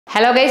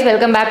Hello guys,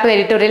 welcome back to the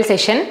editorial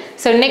session.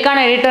 So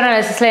இன்னைக்கான editorial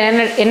analysisல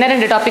என்ன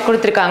ரெண்டு topic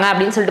கொடுத்திருக்காங்க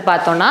அப்படினு சொல்லிட்டு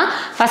பார்த்தோம்னா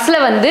ஃபர்ஸ்ட்ல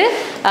வந்து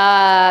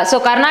சோ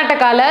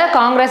கர்நாடகால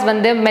காங்கிரஸ்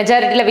வந்து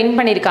மெஜாரிட்டில வின்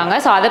பண்ணிருக்காங்க.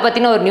 சோ அத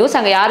பத்தின ஒரு நியூஸ்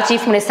அங்க யார்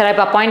சீஃப் மினிஸ்டரா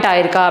இப்ப அப்பாயிண்ட்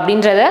ஆயிருக்கா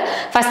அப்படின்றத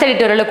ஃபர்ஸ்ட்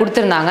எடிட்டோரியல்ல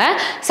கொடுத்திருந்தாங்க.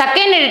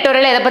 செகண்ட்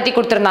எடிட்டோரியல்ல எதை பத்தி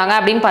கொடுத்திருந்தாங்க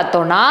அப்படினு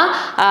பார்த்தோம்னா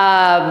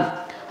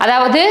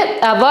அதாவது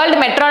வேர்ல்ட்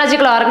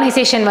மெட்ரோலஜிக்கல்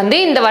ஆர்கனைசேஷன் வந்து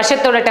இந்த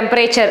வருஷத்தோட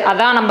டெம்பரேச்சர்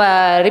அதான் நம்ம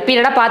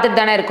ரிப்பீட்டடாக பார்த்துட்டு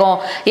தானே இருக்கோம்,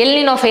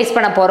 எல்னினோ ஃபேஸ்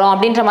பண்ண போகிறோம்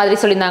அப்படின்ற மாதிரி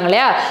சொல்லியிருந்தாங்க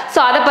இல்லையா. ஸோ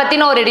அதை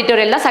பற்றின ஒரு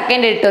எடிட்டோரியல் தான்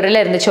செகண்ட் எடிட்டோரியல்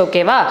இருந்துச்சு.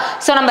 ஓகேவா?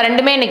 ஸோ நம்ம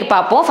ரெண்டுமே இன்னைக்கு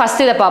பார்ப்போம்.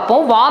 ஃபர்ஸ்ட் இதை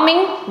பார்ப்போம்,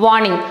 warming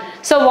warning.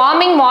 So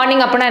warming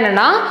warning அப்படின்னா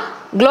என்னென்னா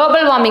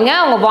குளோபல் வார்மிங்கை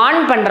அவங்க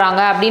வார்ன்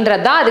பண்ணுறாங்க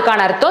அப்படின்றது தான்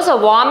அதுக்கான அர்த்தம். So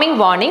warming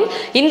warning,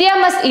 India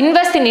must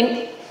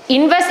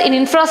invest in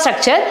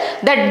infrastructure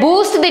that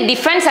boost the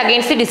defense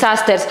against the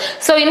disasters.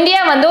 So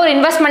India வந்து ஒரு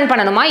இன்வெஸ்ட்மெண்ட்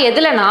பண்ணணுமா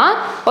எதுலனா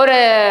ஒரு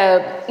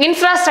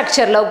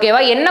இன்ஃப்ராஸ்ட்ரக்சர்ல. ஓகேவா?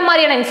 என்ன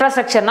மாதிரியான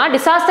இன்ஃப்ராஸ்ட்ரக்சர்னா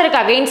டிசாஸ்டருக்கு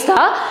அகைன்ஸ்டா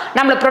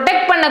நம்மளை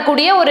ப்ரொடெக்ட்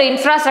பண்ணக்கூடிய ஒரு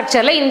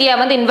இன்ஃப்ராஸ்ட்ரக்சர்ல இந்தியா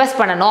வந்து இன்வெஸ்ட்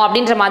பண்ணணும்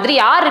அப்படின்ற மாதிரி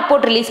யார்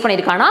ரிப்போர்ட் ரிலீஸ்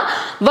பண்ணியிருக்காங்கன்னா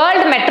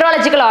வேர்ல்ட்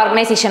மெட்ரோலஜிக்கல்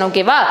ஆர்கனைசேஷன்.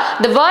 ஓகேவா?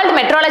 The World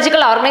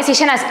Meteorological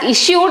Organization has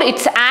issued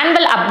its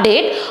annual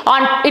update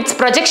on its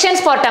projections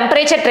for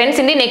temperature trends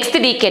in the next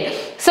decade.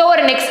 So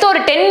ஒரு நெக்ஸ்ட் ஒரு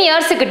 10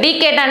 இயர்ஸ்க்கு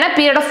டிகேடான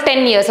பீரியட் ஆஃப்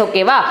 10 இயர்ஸ்.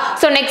 ஓகேவா?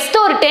 ஸோ நெக்ஸ்ட்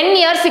ஒரு 10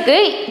 இயர்ஸ்க்கு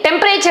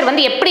temperature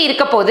வந்து எப்படி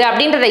இருக்க போகுது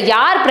அப்படின்றத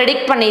யார்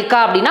ப்ரெடிக்ட் பண்ணியிருக்கா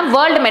அப்படின்னா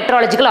world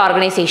meteorological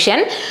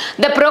organisation.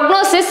 The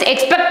prognosis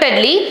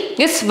எக்ஸ்பெக்டட்லி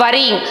is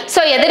worrying.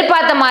 So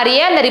எதிர்பார்த்த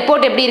மாதிரியே அந்த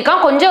ரிப்போர்ட் எப்படி இருக்கா,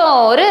 கொஞ்சம்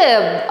ஒரு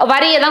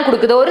வரியை தான்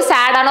கொடுக்குது, ஒரு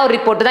சேடான ஒரு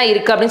ரிப்போர்ட் தான்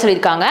இருக்கு அப்படின்னு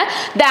சொல்லியிருக்காங்க.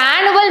 த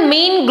annual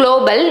mean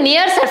global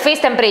near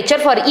surface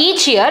temperature for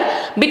each year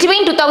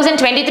between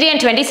 2023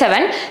 and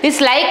 27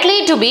 is likely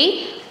to be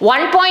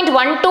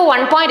 1.1 to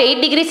 1.8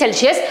 degrees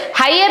Celsius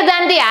higher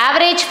than the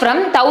average from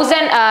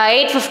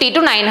 1850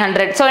 to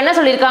 900. So என்ன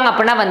சொல்லிருக்காங்க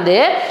அப்படின்னா வந்து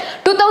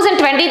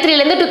 2023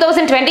 ல இருந்து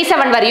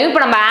 2027 வரையும்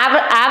இப்போ நம்ம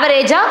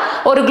ஆவரேஜா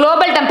ஒரு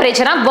குளோபல்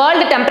டெம்பரேச்சரா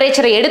வேர்ல்டு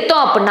டெம்பரேச்சரை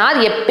எடுத்தோம் அப்படின்னா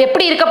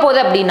எப்படி இருக்க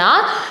போகுது அப்படின்னா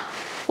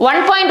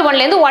 1.1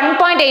 ல இருந்து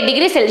 1.8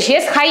 டிகிரி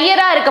செல்சியஸ்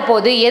ஹையரா இருக்க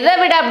போகுது. எதை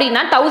விட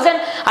அப்படின்னா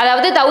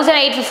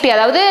 1850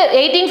 அதாவது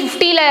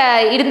 1850ல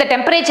இருந்த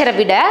டெம்பரேச்சரை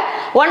விட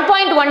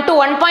 1.1 to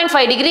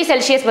 1.5 டிகிரி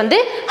செல்சியஸ் வந்து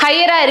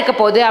ஹையரா இருக்க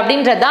போகுது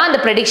அப்படின்றது தான் அந்த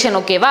ப்ரெடிக்ஷன்.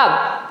 ஓகேவா?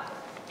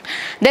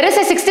 There is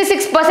a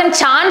 66%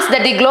 chance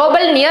that the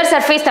global near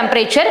surface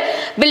temperature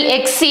will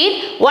exceed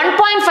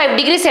 1.5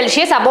 degrees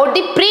Celsius above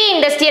the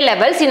pre-industrial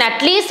levels in at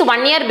least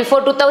 1 year before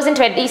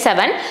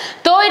 2027,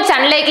 though it's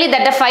unlikely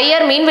that the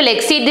 5-year mean will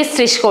exceed this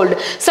threshold.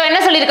 So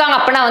என்ன சொல்லியிருக்காங்க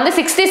அப்படின்னா வந்து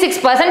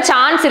 66%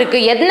 chance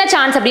இருக்கு. என்ன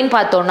chance அப்படின்னு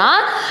பார்த்தோம்னா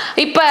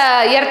இப்போ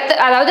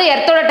அதாவது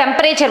எர்த்தோட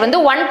டெம்பரேச்சர் வந்து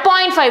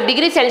 1.5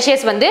 டிகிரி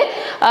செல்சியஸ் வந்து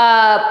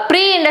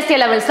ப்ரீ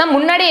இண்டஸ்ட்ரியல் லெவல்ஸ் தான்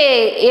முன்னாடி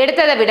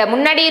எடுத்ததை விட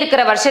முன்னாடி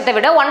இருக்கிற வருஷத்தை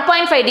விட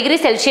 1.5 டிகிரி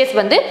செல்சியஸ்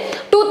வந்து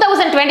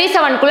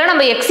 2027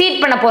 நம்ம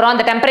எக்ஸீட் பண்ண போறோம்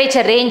அந்த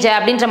டெம்பரேச்சர் ரேஞ்ச்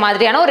அப்படின்ற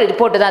மாதிரியான ஒரு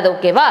ரிப்போர்ட் தான் அது.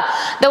 ஓகேவா?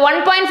 The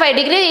 1.5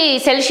 degree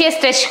Celsius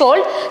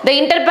threshold, the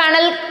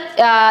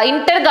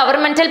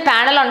intergovernmental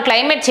panel on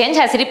climate change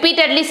has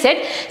repeatedly said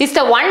is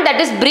the one that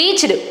is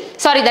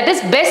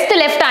best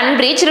left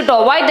unbreached to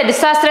avoid the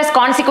disastrous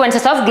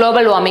consequences of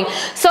global warming.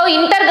 So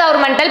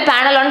intergovernmental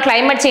panel on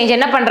climate change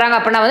என்ன பண்றாங்க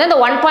அப்படின்னா வந்து இந்த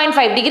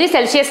 1.5 degree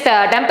Celsius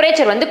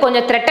temperature வந்து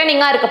கொஞ்சம்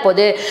த்ரெட்டனிங்கா இருக்க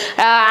போகுது,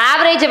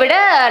 ஆவரேஜை விட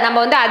நம்ம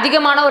வந்து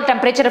அதிகமான ஒரு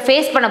டெம்பரேச்சரை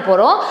ஃபேஸ் பண்ண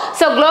போறோம்,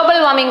 ஸோ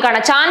குளோபல்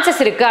வார்மிங்கான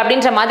சான்சஸ் இருக்கு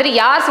அப்படின்ற மாதிரி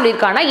யார்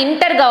சொல்லியிருக்காங்கன்னா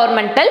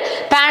இன்டர்கவர்மெண்டல்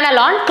panel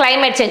on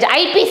climate change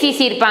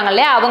IPCC இருப்பாங்க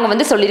இல்லையா, அவங்க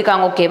வந்து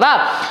சொல்லியிருக்காங்க. ஓகேவா?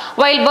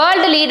 while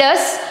world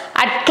leaders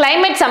at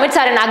climate summits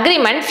are in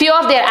agreement, few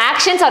of their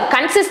actions are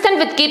consistent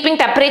with keeping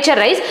temperature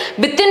rise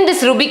within this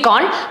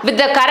Rubicon with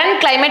the current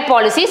climate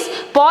policies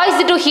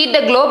poised to heat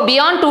the globe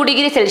beyond 2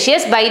 degrees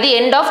Celsius by the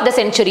end of the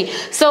century.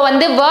 So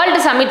வந்து world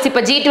summits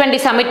இப்போ G20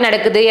 summit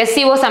நடக்குது,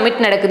 SCO summit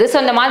நடக்குது. So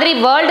இந்த மாதிரி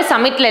world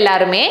சமிட்ல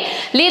எல்லாருமே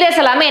leaders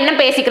எல்லாமே என்ன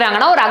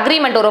பேசிக்கிறாங்கன்னா ஒரு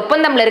அக்ரிமெண்ட், ஒரு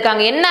ஒப்பந்தம்ல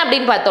இருக்காங்க. என்ன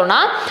அப்படின்னு பார்த்தோம்னா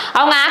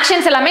அவங்க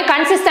ஆக்ஷன்ஸ் எல்லாமே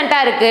கன்சிஸ்டண்டா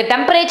இருக்கு,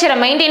 டெம்பரேச்சரை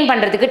மெயின்டைன்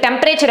பண்றதுக்கு,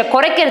 டெம்பரேச்சரை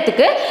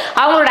குறைக்கிறதுக்கு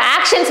அவங்களோட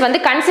ஆக்ஷன்ஸ்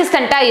வந்து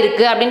கன்சிஸ்டண்டா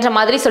இருக்கு அப்படின்ற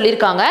மாதிரி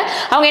சொல்லியிருக்காங்க.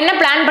 அவங்க என்ன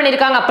பிளான்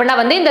பண்ணிருக்காங்க அப்படின்னா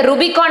வந்து இந்த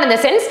ரூபிகான் இந்த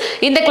சென்ஸ்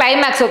இந்த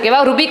கிளைமேக்ஸ். ஓகேவா?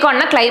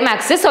 ரூபிகான்னா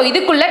கிளைமேக்ஸ். ஸோ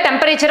இதுக்குள்ள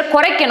டெம்பரேச்சர்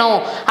குறைக்கணும்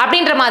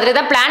அப்படின்ற மாதிரி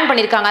தான் பிளான்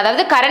பண்ணிருக்காங்க.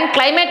 அதாவது கரண்ட்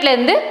கிளைமேட்ல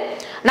இருந்து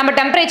நம்ம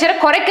டெம்பரேச்சரை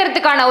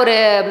குறைக்கிறதுக்கான ஒரு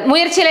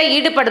முயற்சியில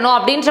ஈடுபடணும்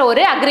அப்படின்ற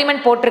ஒரு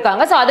அக்ரிமெண்ட்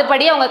போட்டிருக்காங்க. ஸோ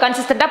அதுபடி அவங்க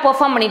கன்சிஸ்டண்டா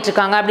பெர்ஃபார்ம் பண்ணிட்டு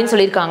இருக்காங்க அப்படின்னு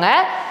சொல்லியிருக்காங்க.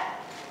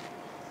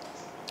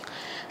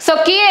 ஸோ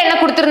கீழே என்ன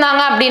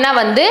கொடுத்துருந்தாங்க அப்படின்னா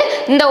வந்து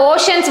இந்த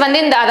ஓஷன்ஸ் வந்து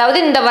இந்த அதாவது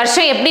இந்த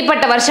வருஷம்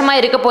எப்படிப்பட்ட வருஷமா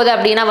இருக்க போகுது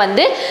அப்படின்னா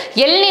வந்து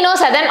El Niño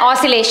southern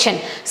oscillation.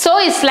 So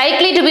it's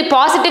likely to be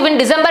positive in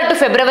December to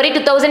February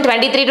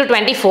 2023 to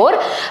 24,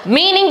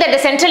 meaning that the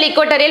central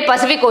equatorial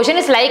Pacific Ocean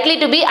is likely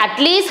to be at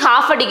least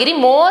half a degree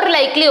more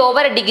likely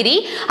over a degree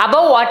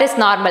above what is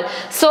normal.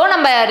 So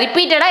நம்ம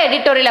ரிப்பீட்டடா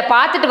எடிட்டோரியல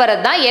பார்த்துட்டு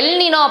வரது தான்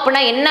El Niño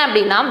அப்படின்னா என்ன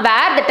அப்படின்னா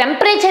where the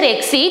temperature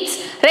exceeds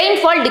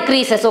rainfall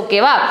decreases.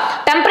 ஓகேவா?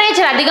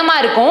 Temperature அதிகமா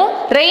இருக்கும்,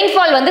 ரெயின்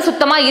ரெயின்ஃபால் வந்து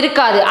சுத்தமா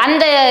இருக்காது.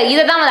 அந்த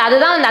இதுதான்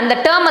அதுதான் அந்த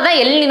டேர்மை தான்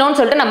எல் நினோன்னு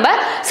சொல்லிட்டு நம்ம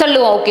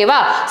சொல்லுவோம். ஓகேவா?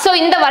 ஸோ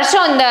இந்த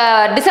வருஷம் இந்த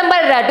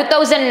டிசம்பர்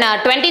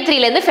 2023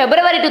 இருந்து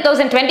பிப்ரவரி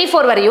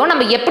 2024 வரையும்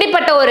நம்ம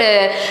எப்படிப்பட்ட ஒரு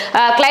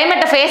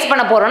கிளைமேட்டை ஃபேஸ்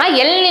பண்ண போறோம்னா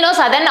எல் நினோ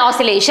சதர்ன்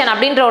ஆசிலேஷன்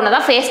அப்படின்ற ஒன்று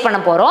தான் ஃபேஸ் பண்ண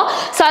போறோம்.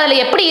 ஸோ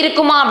அதில் எப்படி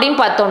இருக்குமா அப்படின்னு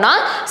பார்த்தோம்னா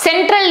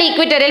சென்ட்ரல்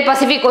ஈக்வட்டோரியல்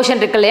பசிபிக்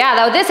ஓஷன் இருக்கு இல்லையா,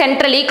 அதாவது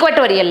central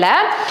ஈக்வட்டோரியல்ல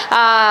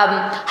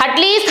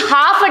at least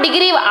half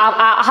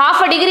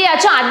a degree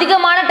ஆச்சும்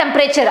அதிகமான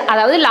டெம்பரேச்சர்,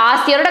 அதாவது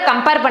லாஸ்ட் இயரோட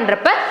கம்பேர்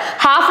பண்றப்ப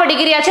ஹாஃப் அ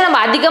டிகிரி ஆச்சும் நம்ம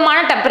அதிகமான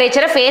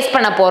டெம்பரேச்சரை ஃபேஸ்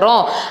பண்ண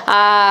போறோம்.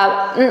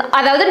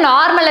 அதாவது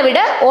நார்மலை விட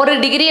ஒரு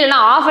டிகிரி இல்லைன்னா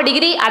ஹாஃப் அ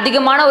டிகிரி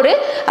அதிகமான ஒரு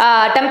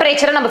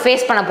டெம்பரேச்சரை நம்ம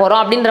ஃபேஸ் பண்ண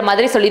போறோம் அப்படின்ற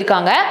மாதிரி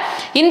சொல்லியிருக்காங்க.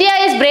 India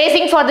is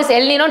bracing for this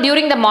El Nino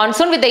during the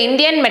monsoon with the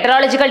Indian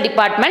meteorological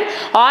department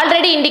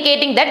already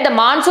indicating that the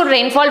monsoon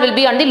rainfall will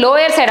be on the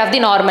lower side of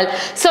the normal.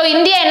 So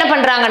India என்ன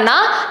பண்றாங்கன்னா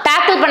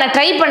tackle பண்ண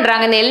try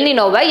பண்றாங்க இந்த L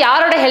நினோவை.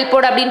 யாரோட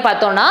ஹெல்ப்போட அப்படின்னு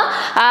பார்த்தோம்னா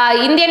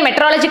Indian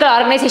meteorological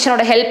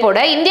ஆர்கனைசேஷனோட ஹெல்ப்போட.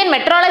 Indian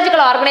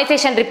meteorological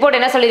organisation report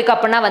என்ன சொல்லியிருக்கு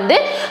அப்படின்னா வந்து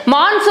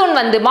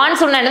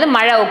மான்சூன் என்னது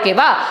மழை.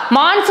 ஓகேவா?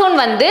 மான்சூன்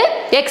வந்து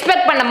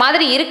எக்ஸ்பெக்ட் பண்ண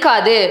மாதிரி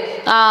இருக்காது.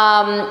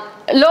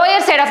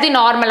 Lower side of the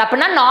normal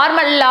அப்படின்னா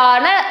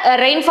நார்மலான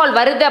ரெயின்ஃபால்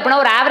வருது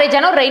அப்படின்னா ஒரு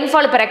ஆவரேஜான ஒரு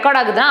ரெயின்ஃபால் இப்போ ரெக்கார்ட்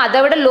ஆகுதுன்னா அதை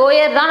விட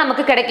லோயர் தான்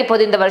நமக்கு கிடைக்க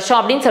போகுது இந்த வருஷம்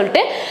அப்படின்னு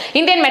சொல்லிட்டு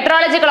இந்தியன்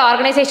மெட்ரலாஜிக்கல்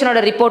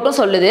ஆர்கனைசேஷனோட ரிப்போர்ட்டும்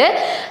சொல்லுது.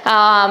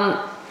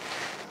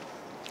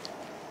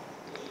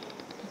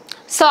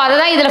 ஸோ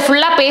அதுதான் இதில்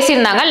ஃபுல்லாக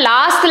பேசியிருந்தாங்க.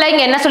 லாஸ்ட்டில்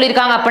இங்கே என்ன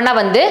சொல்லியிருக்காங்க அப்படின்னா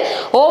வந்து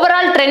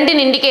overall trend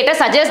in indicator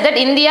suggest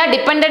that India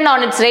dependent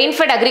on it's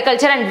rainfed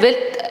agriculture and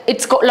with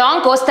its long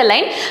coastal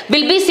line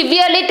will be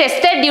severely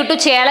tested due to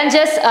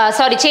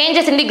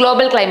changes in the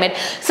global climate.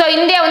 So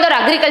India வந்து ஒரு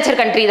agriculture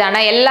country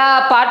தானே. எல்லா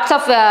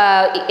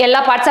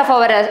parts of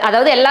our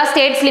அதாவது எல்லா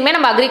ஸ்டேட்ஸ்லையுமே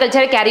நம்ம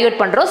அக்ரிகல்ச்சரை carry out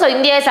பண்ணுறோம். So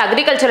India is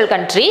agricultural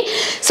country.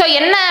 So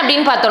என்ன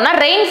அப்படின்னு பார்த்தோம்னா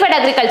ரெயின்ஃபெட்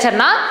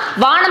அக்ரிகல்ச்சர்னா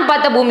வானம்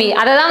பார்த்த பூமி,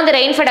 அதை தான் வந்து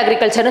ரெயின்ஃபெட்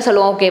அக்ரிகல்ச்சர்னு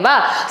சொல்லுவோம். ஓகேவா?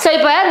 ஸோ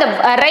இப்போ இந்த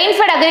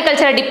ரெயின்ஃபெட்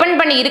அக்ரிகல்ச்சரை டிபெண்ட்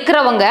பண்ணி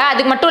இருக்கிறவங்க,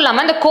 அது மட்டும்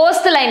இல்லாமல் இந்த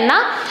கோஸ்ட் லைன்னா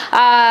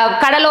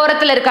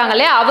கடலோரத்தில் இருக்காங்க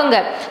இல்லையா அவங்க.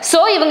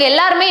 ஸோ இவங்க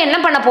எல்லாருமே என்ன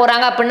பண்ண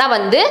போறாங்க அப்படின்னா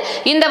வந்து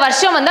இந்த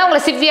வருஷம் வந்து அவங்களை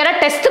சிவியரா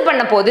டெஸ்ட்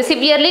பண்ண போகுது.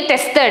 Severely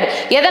tested.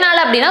 எதனால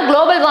அப்படின்னா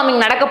குளோபல்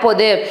வார்மிங் நடக்க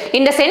போகுது.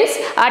 இந்த சென்ஸ்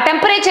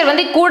டெம்பரேச்சர்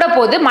வந்து கூட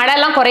போகுது, மழை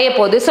எல்லாம் குறைய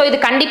போகுது. ஸோ இது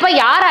கண்டிப்பா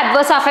யார்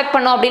அட்வர்ஸ் அஃபெக்ட்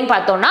பண்ணும் அப்படின்னு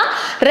பார்த்தோம்னா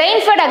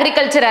ரெயின்ஃபெட்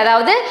அக்ரிகல்ச்சர்,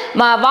 அதாவது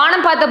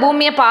வானம் பார்த்த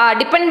பூமியை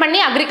டிபெண்ட்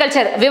பண்ணி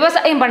அக்ரிகல்ச்சர்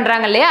விவசாயம்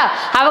பண்றாங்க இல்லையா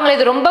அவங்களை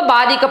இது ரொம்ப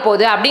பாதிக்க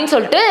போகுது அப்படின்னு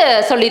சொல்லிட்டு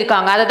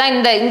சொல்லியிருக்காங்க. அதை தான்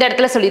இந்த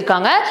இடத்துல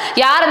சொல்லியிருக்காங்க.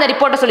 யார் அந்த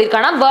ரிப்போர்ட்டை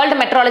சொல்லியிருக்காங்கன்னா வேர்ல்டு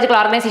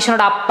மெட்ரலாஜிக்கல்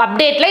ஆர்கனைசேஷனோட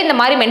அப்டேட்ல இந்த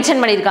மாதிரி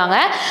மென்ஷன் பண்ணியிருக்காங்க.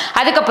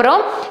 அதுக்கப்புறம்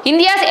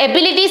India's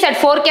abilities at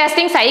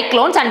forecasting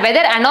cyclones and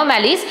weather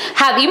anomalies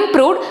have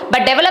improved,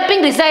 but developing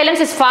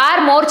resilience is far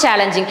more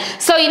challenging.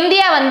 So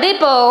India வந்து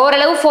இப்போ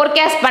ஓரளவு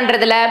forecast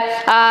பண்றதுல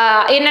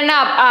என்னென்ன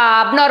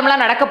அப்நார்மலா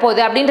நடக்க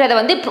போகுது அப்படின்றத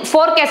வந்து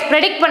forecast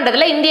predict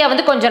பண்றதுல இந்தியா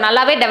வந்து கொஞ்சம்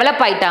நல்லாவே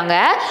டெவலப் ஆயிட்டாங்க.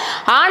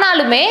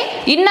 ஆனாலுமே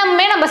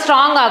இன்னுமே நம்ம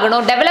ஸ்ட்ராங்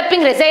ஆகணும்.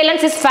 developing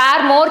resilience is far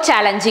more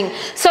challenging.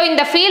 So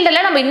இந்த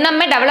ஃபீல்டில் நம்ம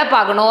இன்னுமே டெவலப்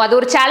ஆகணும். அது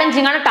ஒரு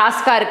சேலஞ்சிங்கான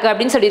டாஸ்கா இருக்கு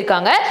அப்படின்னு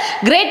சொல்லியிருக்காங்க.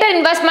 Greater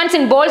investments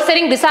in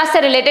bolstering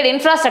disaster related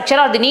infrastructure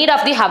or the need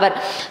of the hour.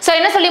 So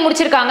என்ன சொல்லி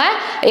முடிச்சிருக்காங்க,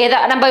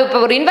 நம்ம இப்போ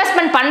ஒரு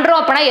இன்வெஸ்ட்மெண்ட் பண்றோம்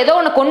அப்படின்னா ஏதோ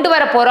ஒன்று கொண்டு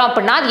வர போறோம்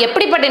அப்படின்னா அது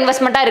எப்படிப்பட்ட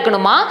இன்வெஸ்ட்மெண்ட்டா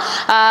இருக்கணுமா,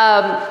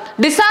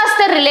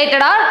 டிசாஸ்டர்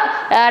ரிலேட்டடா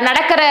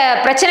நடக்கிற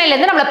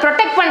பிரச்சனையிலேருந்து நம்மளை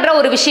ப்ரொடெக்ட் பண்ற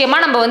ஒரு விஷயமா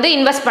நம்ம வந்து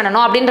இன்வெஸ்ட்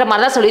பண்ணணும் அப்படின்ற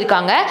மாதிரி தான்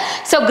சொல்லியிருக்காங்க.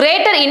 ஸோ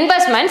கிரேட்டர்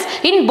இன்வெஸ்ட்மெண்ட்ஸ்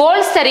இன்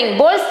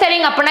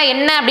போல்ஸ்டரிங் அப்படின்னா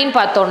என்ன அப்படின்னு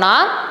பார்த்தோம்னா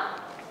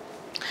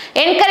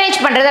என்கரேஜ்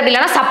பண்றது அப்படி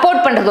இல்லைன்னா சப்போர்ட்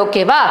பண்றது.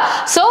 ஓகேவா?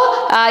 ஸோ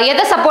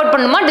எதை சப்போர்ட்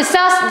பண்ணணுமா,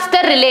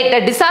 டிசாஸ்டர்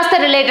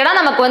ரிலேட்டடா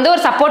நமக்கு வந்து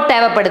ஒரு சப்போர்ட்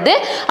தேவைப்படுது.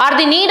 R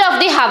the need of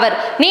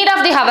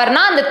the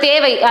ஹவர்னா அந்த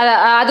தேவை,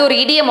 அது ஒரு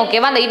இடியம்.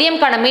 ஓகேவா? அந்த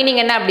இடியம்கான மீனிங்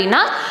என்ன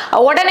அப்படின்னா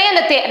உடனே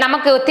அந்த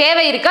நமக்கு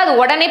தேவை இருக்கு, அது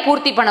உடனே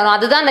பூர்த்தி பண்ணணும்.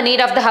 அதுதான் அந்த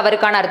நீட் ஆஃப் தி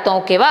ஹவருக்கான அர்த்தம்.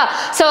 ஓகேவா?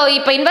 ஸோ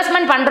இப்போ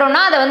இன்வெஸ்ட்மெண்ட்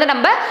பண்றோம்னா அதை வந்து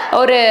நம்ம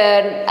ஒரு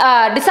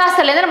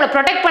டிசாஸ்டர்லேருந்து நம்மளை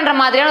ப்ரொடெக்ட் பண்ற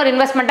மாதிரியான ஒரு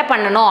இன்வெஸ்ட்மெண்ட்டை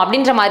பண்ணணும்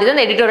அப்படின்ற மாதிரி தான்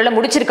இந்த எடிட்டோரியல்ல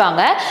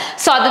முடிச்சிருக்காங்க.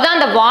 ஸோ அதுதான்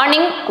அந்த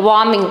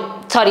வார்மிங்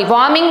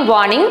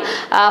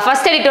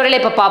ஃபர்ஸ்ட் எடிட்டோரியல்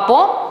இப்ப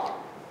பாப்போம்.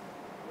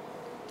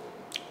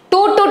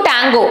 2 to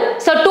tango.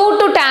 So 2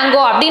 to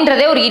tango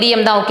அப்படின்றதே ஒரு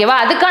இடியம் தான். ஓகேவா?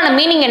 அதுக்கான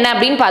மீனிங் என்ன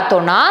அப்படின்னு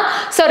பார்த்தோம்னா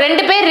ஸோ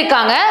ரெண்டு பேர்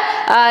இருக்காங்க,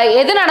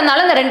 எது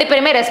நடந்தாலும் இந்த ரெண்டு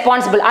பேருமே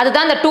ரெஸ்பான்சிபிள்.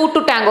 அதுதான் இந்த 2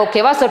 to tango.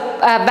 ஓகேவா? So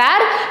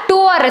where 2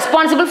 are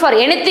responsible for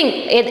anything.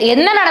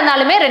 என்ன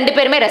நடந்தாலுமே ரெண்டு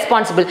பேருமே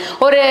ரெஸ்பான்சிபிள்.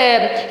 ஒரு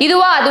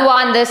இதுவா அதுவா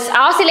அந்த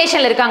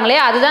ஆசிலேஷன்ல இருக்காங்களே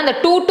அதுதான் இந்த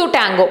 2 to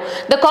tango.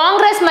 The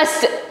Congress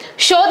must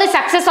show the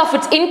success of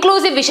its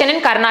inclusive vision in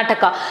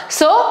Karnataka.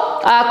 So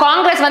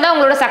Congress வந்து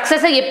அவங்களோட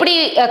சக்சஸை எப்படி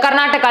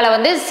கர்நாடகால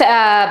வந்து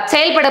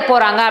செயல்பட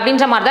போறாங்க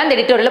அப்படின்ற மாதிரி தான் இந்த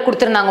எடிட்டோரியல்ல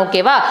கொடுத்திருந்தாங்க.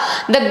 ஓகேவா?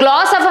 The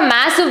gloss of a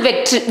massive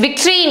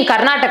victory in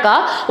Karnataka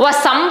was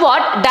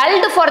somewhat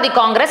dulled for the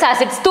Congress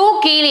as its two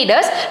key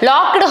leaders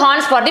locked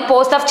horns for the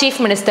post of chief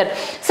minister.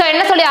 So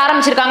என்ன சொல்லி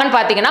ஆரம்பிச்சிருக்காங்கன்னு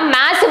பாத்தீங்கன்னா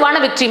மேசிவான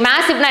விக்டரி.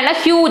 மேசிவ்னா என்ன,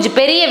 ஹியூஜ்,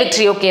 பெரிய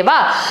விக்டரி. ஓகேவா?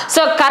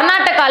 So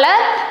கர்நாடகால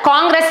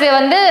காங்கிரஸ்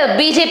வந்து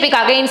பிஜேபிக்கு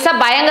அகைன்ஸ்டா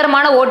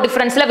பயங்கரமான ஓட்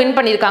டிஃபரன்ஸ்ல வின் வின்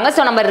பண்ணியிருக்காங்க.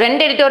 ஸோ நம்ம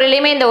 2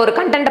 எடிட்டோரியலையுமே இந்த ஒரு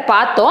கண்டென்ட்டை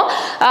பார்த்தோம்.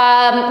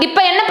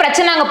 இப்போ என்ன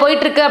பிரச்சனை அங்கே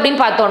போயிட்டு இருக்கு அப்படின்னு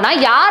பார்த்தோம்னா,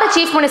 யார்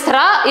சீஃப்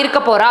மினிஸ்டரா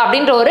இருக்க போறா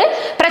அப்படின்ற ஒரு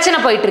பிரச்சனை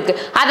போயிட்டு இருக்கு.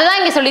 அதுதான்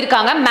இங்கே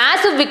சொல்லியிருக்காங்க.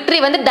 மேசிவ்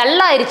விக்டரி வந்து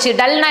டல் ஆயிடுச்சு.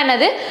 டல்னா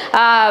என்னது?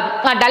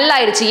 டல்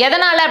ஆயிடுச்சு.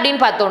 எதனால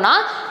அப்படின்னு பார்த்தோம்னா,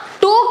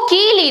 2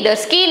 key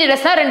leaders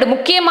தான் 2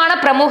 முக்கியமான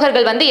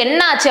பிரமுகர்கள் வந்து என்ன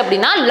ஆச்சு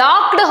அப்படின்னா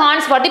logged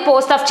horns for the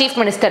post of chief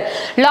minister.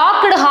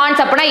 Logged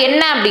horns அப்படின்னா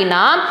என்ன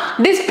அப்படின்னா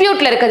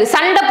டிஸ்பியூட்ல இருக்குது,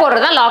 சண்டை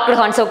போடுறது தான் லாக்டு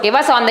ஹார்ன்ஸ்.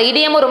 ஓகேவா? ஸோ அந்த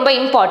இடியமும் ரொம்ப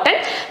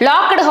இம்பார்ட்டன்ட்.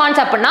 லாக்டு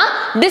ஹார்ன்ஸ் அப்படின்னா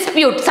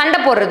டிஸ்பியூட், சண்டை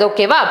போடுறது.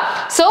 ஓகேவா?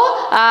 So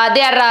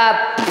they are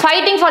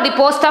fighting for the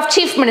post of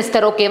chief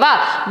minister. ஓகேவா?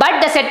 But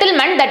the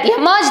settlement that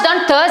emerged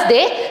on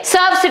Thursday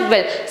serves it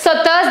well. So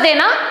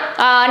Thursdayனா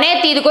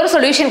நேற்று இதுக்கு ஒரு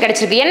சொல்யூஷன்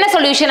கிடைச்சிருக்கு. என்ன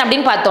சொல்யூஷன்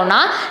அப்படின்னு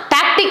பார்த்தோம்னா,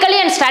 tactically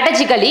and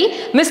strategically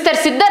Mr.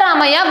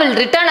 Siddaramaiah will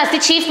return as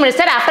the chief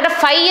minister after a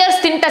 5-year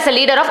stint as a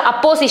leader of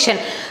opposition.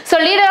 So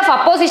leader of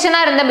opposition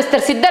இருந்த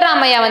mister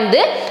Siddaramaiah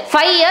வந்து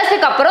 5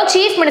 இயர்ஸ்க்கு அப்புறம்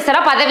சீஃப்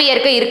மினிஸ்டரா பதவி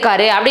ஏற்க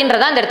இருக்காரு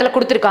அப்படின்றத இந்த இடத்துல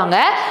கொடுத்திருக்காங்க.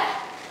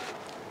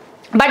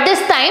 But this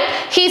time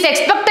he is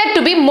expected to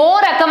be more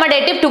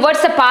accommodative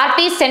towards the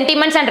party's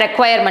sentiments and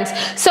requirements.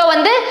 So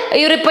வந்து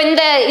இவர் இப்போ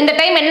இந்த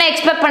டைம் என்ன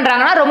எக்ஸ்பெக்ட்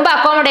பண்றாங்கன்னா, ரொம்ப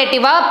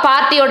அகாமடேட்டிவா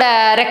பார்ட்டியோட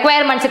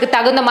ரெக்குயர்மெண்ட்ஸுக்கு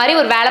தகுந்த மாதிரி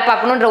ஒரு வேலை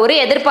பார்க்கணுன்ற ஒரு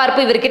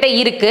எதிர்பார்ப்பு இவர்கிட்ட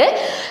இருக்கு.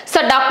 So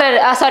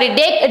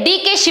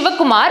DK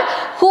Shivakumar,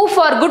 who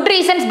for good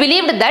reasons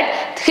believed that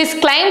his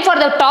claim for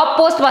the top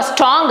post was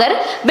stronger,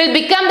 will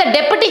become the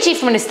deputy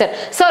chief minister.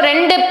 So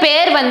 2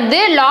 பேர்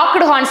வந்து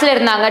லாக்டு ஹார்ன்ஸ்ல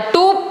இருந்தாங்க,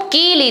 2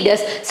 key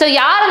leaders. So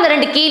யார் அந்த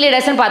 2 key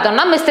leaders னு பார்த்தோம்னா,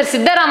 மிஸ்டர்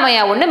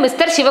சித்தராமையா ஒன்று,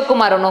 mister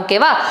Sivakumar ஒன்று.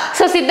 ஓகேவா?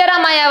 ஸோ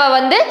சித்தராமையாவை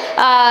வந்து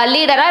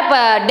லீடரா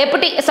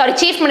இப்போ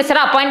சீஃப்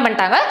மினிஸ்டரா அப்பாயிண்ட்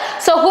பண்ணிட்டாங்க.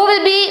 So who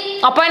will be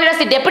appointed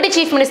as the deputy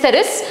chief minister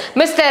is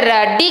mister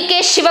DK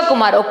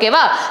Sivakumar.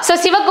 ஓகேவா? ஸோ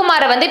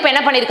சிவகுமாரை வந்து இப்போ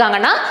என்ன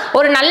பண்ணியிருக்காங்கன்னா,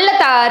 ஒரு நல்ல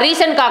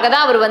ரீசனுக்காக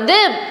தான் அவர் வந்து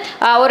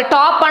ஒரு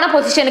டாப்பான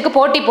பொசிஷனுக்கு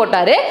போட்டி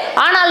போட்டாரு.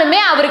 ஆனாலுமே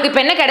அவருக்கு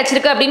இப்போ என்ன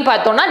கிடைச்சிருக்கு அப்படின்னு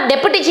பார்த்தோம்னா,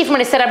 டெபுட்டி சீஃப்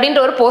மினிஸ்டர்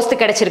அப்படின்ற ஒரு போஸ்ட்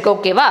கிடைச்சிருக்கு.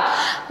 ஓகேவா?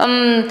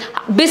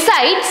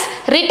 Besides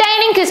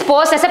retaining his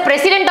post as a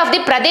president of the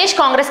Pradesh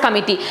Congress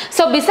Committee.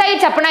 So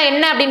besides அப்படினா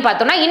என்ன அப்படின்னு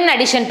பார்த்தோம்னா, in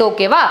addition to.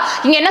 ஓகேவா?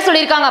 இங்க என்ன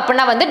சொல்லியிருக்காங்க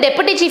அப்படின்னா வந்து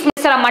டெபுட்டி சீஃப்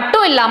மினிஸ்டரா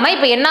மட்டும் இல்லாம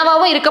இப்போ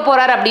என்னவாவும் இருக்க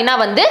போறாரு அப்படின்னா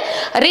வந்து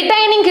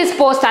ரிட்டைனிங் ஹிஸ்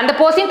போஸ்ட், அந்த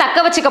போஸ்டையும்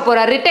தக்க வச்சுக்க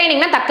போறாரு.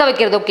 ரிட்டைனிங்னா தக்க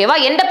வைக்கிறது. ஓகேவா?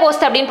 எந்த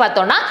போஸ்ட் அப்படின்னு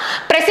பார்த்தோம்னா,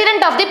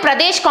 president of the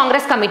Pradesh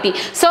Congress committee.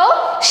 So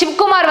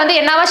Sivakumar வந்து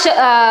என்னவா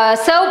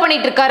சர்வ்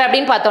பண்ணிட்டு இருக்காரு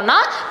அப்படின்னு பார்த்தோம்னா,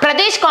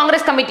 பிரதேஷ்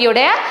காங்கிரஸ்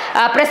கமிட்டியோட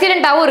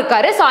பிரசிடென்டாவும்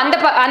இருக்காரு. ஸோ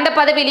அந்த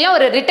பதவியிலையும்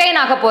ஒரு ரிட்டைன்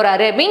ஆக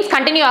போறாரு, மீன்ஸ்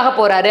கண்டினியூ ஆக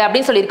போறாரு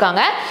அப்படின்னு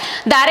சொல்லியிருக்காங்க.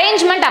 The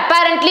arrangement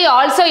apparently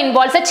also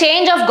involves a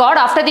change of guard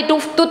after the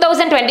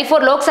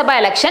 2024 Lok Sabha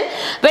election,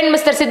 when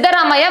Mr.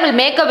 Siddaramaiah will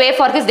make a way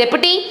for his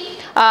deputy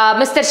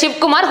Mr.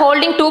 Shivkumar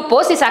holding 2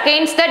 posts is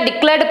against the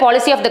declared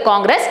policy of the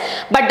Congress,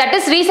 but that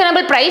is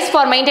reasonable price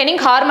for maintaining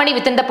harmony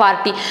within the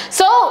party.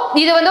 So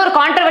இது வந்து ஒரு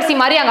controversy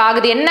மாதிரி அங்க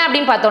ஆகுது. என்ன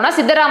அப்படின்னு பார்த்தோம்னா,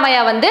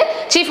 சித்தராமையா வந்து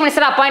சீஃப்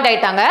மினிஸ்டர் அப்பாயிண்ட்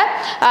ஆயிட்டாங்க.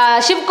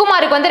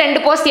 சிவகுமாருக்கு வந்து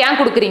 2 போஸ்ட் ஏன்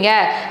கொடுக்குறீங்க?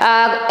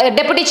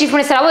 டெபுட்டி சீஃப்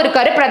மினிஸ்டராகவும்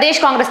இருக்காரு,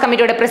 பிரதேஷ் காங்கிரஸ்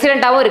கமிட்டியோட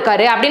பிரசிடென்டாகவும்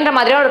இருக்காரு அப்படின்ற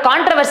மாதிரியான ஒரு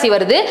கான்ட்ரோவர்சி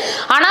வருது.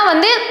 ஆனா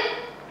வந்து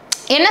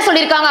என்ன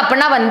சொல்லியிருக்காங்க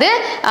அப்படின்னா வந்து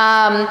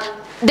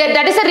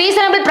that is a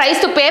reasonable price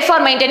to pay for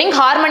maintaining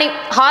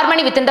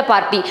harmony within the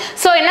party.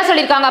 So என்ன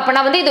சொல்லிருக்காங்க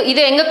அப்படினா வந்து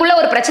இது எங்களுக்குள்ள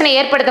ஒரு பிரச்சனை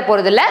ஏற்படுத்த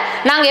போறது இல்ல,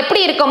 நாங்க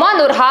எப்படி இருக்கோமோ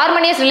அந்த ஒரு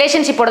ஹார்மோனியஸ்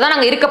ரிலேஷன்ஷிப்போட தான்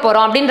நாங்க இருக்க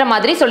போறோம் அப்படின்ற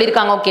மாதிரி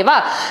சொல்லிருக்காங்க. ஓகேவா?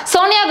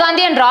 சோனியா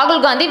காந்தி and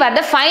ராகுல் Gandhi were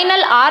the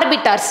final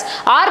arbiters.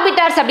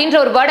 Arbiters அப்படின்ற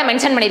ஒரு வேர்டை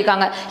மென்ஷன்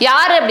பண்ணிருக்காங்க.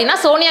 யார் அப்படினா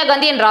சோனியா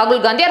காந்தி and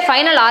ராகுல் காந்தி are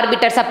final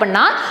arbiters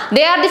அப்படினா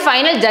they are the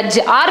final judge.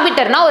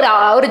 ஆர்பிட்டர்னா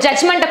ஒரு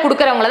ஜட்ஜ்மென்ட்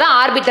கொடுக்கறவங்கள தான்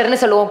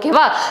ஆர்பிட்டர்னு சொல்லுவோம்.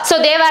 ஓகேவா?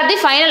 So they were the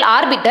final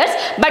arbiters,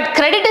 but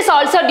credit is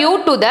also due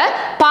to the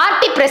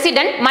party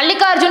president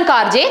Mallikarjun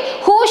Kharge,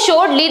 who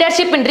showed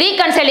leadership in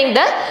reconciling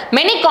the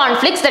many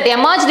conflicts that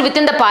emerged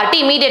within the party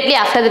immediately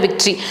after the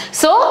victory.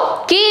 So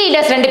key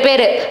leaders 2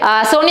 பேர்,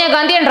 Sonia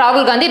Gandhi and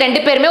ராகுல் காந்தி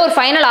 2 பேருமே ஒரு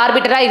final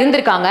ஆர்பிட்டரா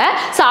இருந்திருக்காங்க.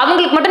 So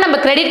அவங்களுக்கு மட்டும் நம்ம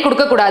credit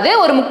கொடுக்க கூடாது.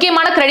 ஒரு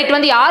முக்கியமான கிரெடிட்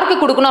வந்து யாருக்கு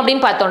கொடுக்கணும்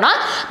அப்படின்னு பார்த்தோம்னா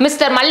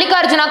மிஸ்டர்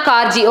மல்லிகார்ஜுனா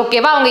கார்ஜி.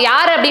 ஓகேவா? அவங்க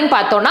யார் அப்படின்னு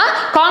பார்த்தோம்னா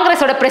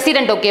காங்கிரஸோட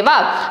பிரசிடென்ட். ஓகேவா?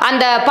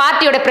 அந்த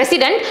பார்ட்டியோட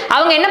பிரசிடென்ட்.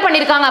 அவங்க என்ன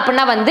பண்ணிருக்காங்க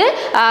அப்படின்னா வந்து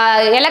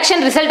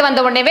எலெக்ஷன் ரிசல்ட்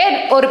வந்த உடனே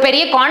ஒரு பெரிய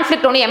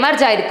கான்ஃப்ளிக்ட் ஒன்று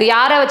எமர்ஜ் ஆயிருக்கு.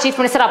 யாரை சீஃப்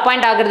மினிஸ்டர்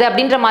அப்பாயிண்ட் ஆகுறது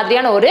அப்படின்ற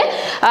மாதிரியான ஒரு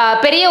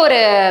பெரிய ஒரு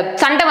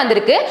சண்டை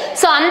வந்திருக்கு.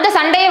 ஸோ அந்த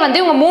சண்டையை வந்து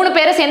இவங்க 3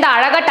 பேரை சேர்ந்து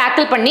அழகாக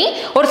டேக்கிள் பண்ணி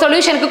ஒரு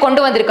சொல்யூஷனுக்கு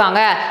கொண்டு வந்திருக்காங்க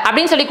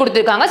அப்படின்னு சொல்லி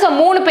கொடுத்துருக்காங்க. ஸோ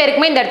 3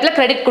 பேருக்குமே இந்த இடத்துல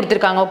கிரெடிட்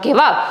கொடுத்துருக்காங்க.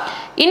 ஓகேவா?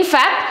 In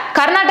fact,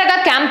 Karnataka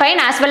campaign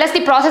as well as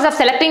the process of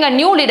selecting a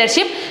new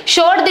leadership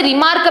showed the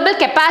remarkable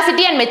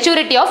capacity and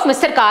maturity of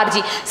Mr.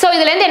 Karji. So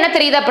இதுல இருந்து என்ன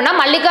தெரியுது அப்படின்னா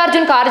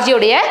மல்லிகார்ஜுன்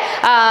கார்ஜியோடைய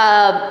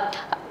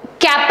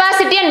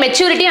கெப்பாசிட்டி அண்ட்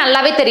மெச்சூரிட்டி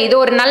நல்லாவே தெரியுது.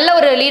 ஒரு நல்ல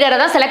ஒரு லீடரை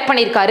தான் செலக்ட்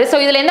பண்ணியிருக்காரு. ஸோ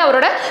இதுலேருந்து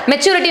அவரோட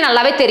மெச்சூரிட்டி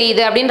நல்லாவே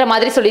தெரியுது அப்படின்ற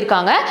மாதிரி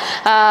சொல்லியிருக்காங்க.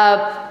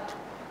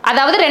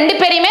 அதாவது 2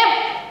 பேரையுமே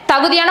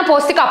தகுதியான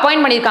போஸ்ட்டுக்கு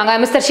அப்பாயிண்ட் பண்ணியிருக்காங்க.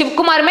 மிஸ்டர்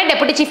சிவ்குமாருமே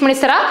டெபுட்டி சீஃப்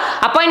மினிஸ்டரா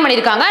அப்பாயிண்ட்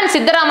பண்ணியிருக்காங்க அண்ட்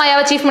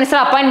சித்தராமையாவை சீஃப்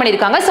மினிஸ்டரா அப்பாயிண்ட்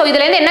பண்ணியிருக்காங்க. ஸோ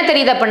இதுல இருந்து என்ன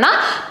தெரியுது அப்படின்னா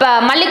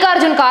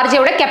மல்லிகார்ஜுன்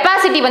கார்கேயோட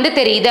கெப்பாசிட்டி வந்து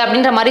தெரியுது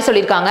அப்படின்ற மாதிரி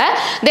சொல்லியிருக்காங்க.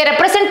 They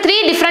represent 3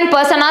 different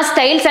personas,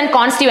 styles and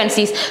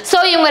constituencies. So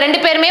இவங்க ரெண்டு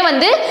பேருமே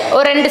வந்து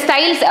ஒரு 2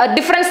 ஸ்டைல்ஸ்,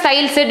 டிஃப்ரெண்ட்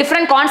ஸ்டைல்ஸ்,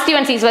 டிஃப்ரெண்ட்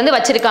கான்ஸ்டிடுவன்சிஸ் வந்து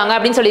வச்சிருக்காங்க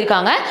அப்படின்னு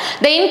சொல்லியிருக்காங்க.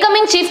 The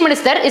incoming chief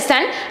minister is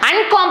an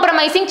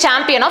uncompromising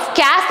champion of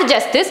caste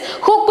justice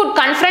who could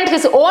confront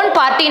his own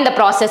party in the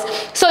process.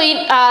 So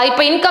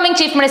இப்போ incoming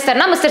chief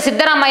மினிஸ்டர்னா mister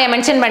Siddaramaiah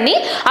mention பண்ணி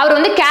அவர்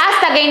வந்து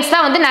கேஸ்ட் அகைன்ஸ்ட்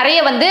தான் வந்து நிறைய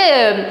வந்து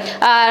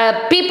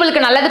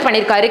பீப்புளுக்கு நல்லது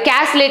பண்ணியிருக்காரு,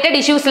 கேஸ்ட் ரிலேட்டட்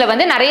இஷ்யூஸ்ல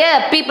வந்து நிறைய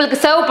பீப்புளுக்கு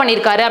சர்வ்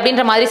பண்ணியிருக்காரு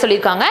அப்படின்ற மாதிரி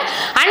சொல்லியிருக்காங்க.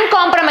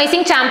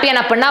 அன்காம்ப்ரமைசிங்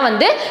சாம்பியன் அப்படின்னா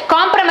வந்து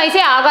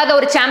காம்ப்ரமைஸே ஆகாத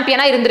ஒரு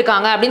சாம்பியனா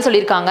இருந்திருக்காங்க அப்படின்னு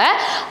சொல்லியிருக்காங்க.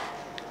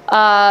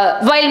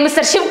 While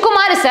Mr.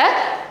 Shivkumar is a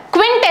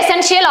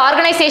quintessential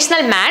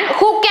organizational man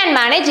who can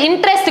manage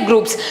interest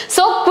groups.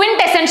 So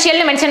quintessential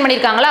mention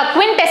பண்ணிருக்காங்களா?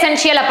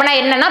 quintessential அப்படினா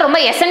என்னன்னா ரொம்ப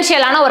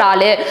எசென்ஷியலான ஒரு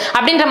ஆளு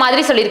அப்படின்ற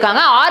மாதிரி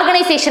சொல்லிருக்காங்க.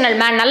 organizational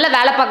man நல்ல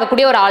வேலை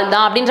பார்க்கக்கூடிய ஒரு ஆள்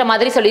தான் அப்படின்ற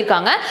மாதிரி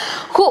சொல்லிருக்காங்க.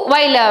 who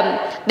while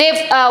they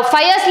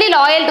fiercely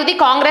loyal to the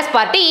Congress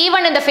party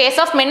even in the face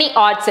of many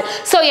odds.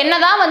 So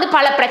என்னதான் வந்து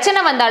பல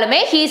பிரச்சனை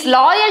வந்தாலுமே he is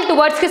loyal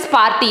towards his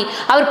party.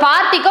 அவர்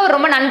பார்ட்டிக்கு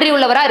ரொம்ப நன்றி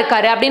உள்ளவரா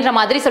இருக்காரு அப்படின்ற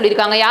மாதிரி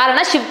சொல்லிருக்காங்க.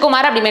 யாருன்னா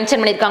சிவ்குமார் அப்படி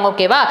மென்ஷன் பண்ணிருக்காங்க.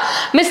 ஓகேவா?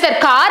 Mister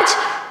garage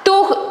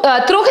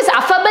through his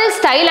affable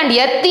style and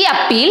earthy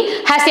appeal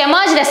has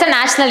emerged as a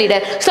national leader.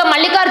 So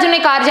Mallikarjuna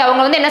Kharge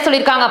அவங்க வந்து என்ன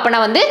சொல்லிருக்காங்க அப்படினா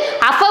வந்து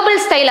affable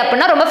style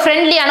அப்படினா ரொம்ப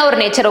ஃப்ரெண்ட்லியான ஒரு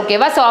நேச்சர்.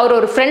 ஓகேவா? சோ அவர்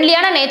ஒரு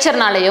ஃப்ரெண்ட்லியான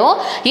நேச்சர்னாலயும்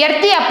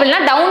earthy appealனா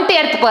down to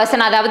earth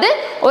person, அதாவது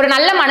ஒரு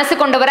நல்ல மனசு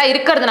கொண்டவரா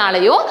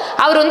இருக்கிறதுனாலயும்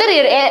அவர் வந்து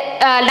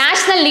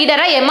நேஷனல்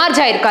லீடரா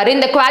எமர்ஜ் ஆயிருக்காரு.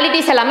 இந்த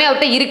குவாலிட்டிஸ் எல்லாமே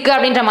அவர்கிட்ட இருக்கு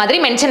அப்படின்ற மாதிரி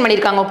மென்ஷன்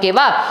பண்ணிருக்காங்க.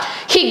 ஓகேவா?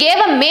 he gave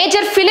a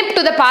major fillip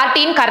to the party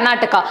in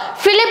Karnataka.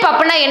 fillip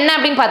அப்படினா என்ன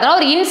அப்படினு பார்த்தா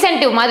ஒரு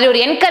இன்சென்டிவ் மாதிரி,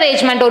 ஒரு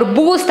என்கரேஜ்மென்ட், ஒரு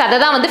பூஸ்ட்,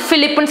 அததான் வந்து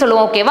ஃபிலிப்னு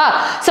சொல்லுவோம். ஓகேவா?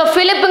 சோ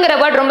ஃபிலிப்ங்கற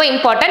வேர்ட் ரொம்ப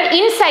இம்பார்ட்டன்ட்.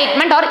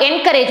 இன்சைட்மென்ட் ஆர்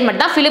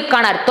என்கரேஜ்மென்ட் தான்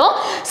ஃபிலிப்கான அர்த்தம்.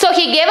 So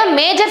he gave a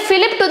major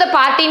fillip to the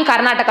party in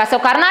Karnataka. So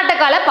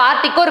கர்நாடகால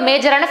பார்ட்டிக்கு ஒரு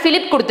மேஜரான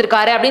ஃபிலிப்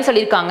கொடுத்திருக்காரு அப்படினு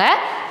சொல்லிருக்காங்க.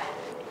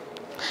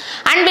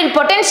 and will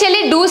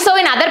potentially do so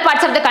in other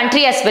parts of the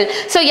country as well.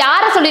 So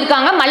யார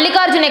சொல்லிருக்காங்க?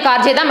 மல்லிகார்ஜுன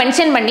கார்கே தான்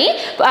மென்ஷன் பண்ணி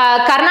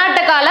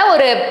கர்நாடகால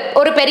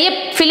ஒரு பெரிய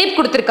ஃபிலிப்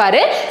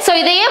கொடுத்திருக்காரு. சோ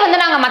இதையே வந்து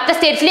நாங்க மத்த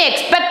ஸ்டேட்ஸ்லயே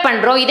எக்ஸ்பெக்ட்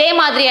பண்றோம், இதே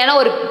மாதிரியான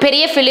ஒரு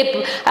பெரிய ஃபிலிப்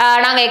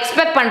நாங்க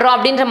எக்ஸ்பெக்ட் பண்றோம்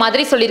அப்படின்ற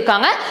மாதிரி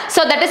சொல்லிருக்காங்க.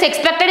 So that is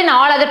expected in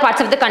all other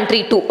parts of the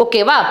country too.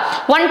 ஓகேவா?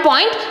 One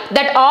point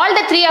that all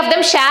the 3 of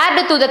them shared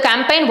to the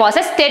campaign was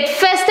a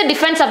steadfast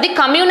defense of the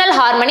communal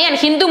harmony and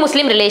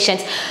Hindu-Muslim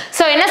relations.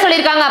 So என்ன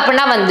சொல்லிருக்காங்க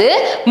அப்படின்னா வந்து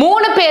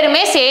 3 பேருமே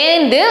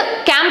சேர்ந்து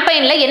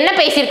கேம்பெயின்ல என்ன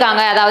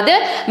பேசியிருக்காங்க, அதாவது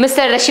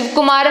மிஸ்டர்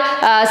சிவ்குமார்,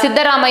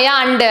 சித்தராமையா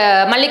அண்ட்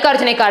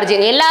மல்லிகார்ஜுன கார்கே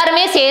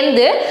எல்லாருமே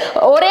சேர்ந்து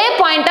ஒரே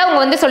பாயிண்டா அவங்க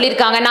வந்து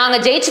சொல்லியிருக்காங்க, நாங்க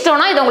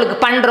ஜெயிச்சிட்டோம்னா இது உங்களுக்கு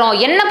பண்றோம்.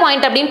 என்ன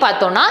பாயிண்ட் அப்படின்னு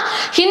பார்த்தோம்னா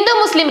ஹிந்து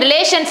முஸ்லிம்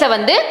ரிலேஷன்ஸை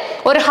வந்து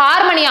ஒரு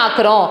ஹார்மனி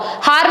ஆக்குறோம்.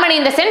 ஹார்மனி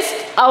இந்த சென்ஸ்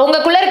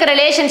உங்களுக்குள்ள இருக்க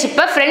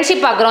ரிலேஷன்ஷிப்பை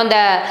ஃப்ரெண்ட்ஷிப் ஆக்குறோம்,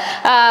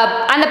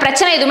 அந்த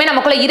பிரச்சனை எதுவுமே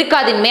நமக்குள்ள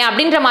இருக்காதுமே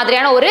அப்படின்ற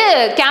மாதிரியான ஒரு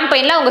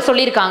கேம்பெயின்ல அவங்க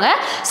சொல்லியிருக்காங்க.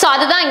 ஸோ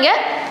அதுதான் இங்க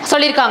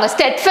சொல்லியிருக்காங்க,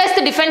 steadfast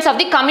defence of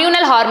the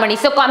communal harmony.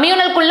 So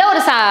கம்யூனல்குள்ள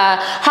ஒரு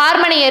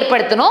ஹார்மனி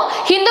ஏற்படுத்தணும்,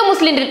 ஹிந்து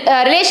முஸ்லிம்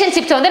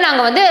ரிலேஷன்ஷிப்ஸ் வந்து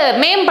நாங்கள் வந்து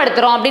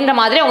மேம்படுத்துறோம் அப்படின்ற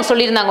மாதிரி அவங்க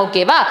சொல்லியிருந்தாங்க.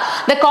 ஓகேவா?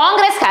 The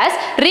Congress has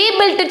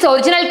rebuilt its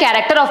original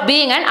character of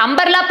being an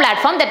umbrella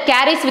platform that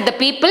carries with the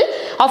people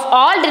of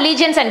all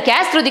religions and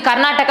castes through the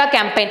Karnataka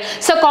campaign.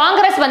 So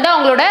Congress வந்து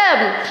அவங்களோட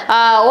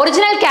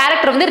ஒரிஜினல்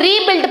கேரக்டர் வந்து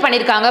ரீபில்ட்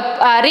பண்ணிருக்காங்க.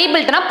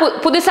 ரீபில்ட்னா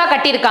புதுசா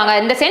கட்டியிருக்காங்க,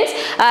 இந்த sense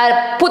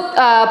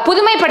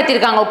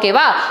புதுமைப்படுத்தியிருக்காங்க.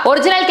 ஓகேவா?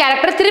 Original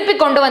character திருப்பி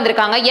கொண்டு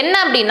வந்திருக்காங்க. என்ன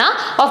அப்படின்னா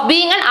of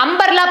being an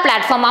umbrella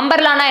platform.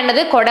 அம்பர்லானா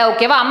என்னது? கொடை.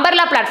 ஓகேவா?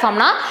 அம்பர்லா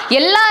பிளாட்ஃபார்ம்னா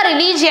எல்லா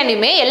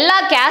ரிலீஜியனுமே எல்லா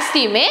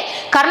கேஸ்டையுமே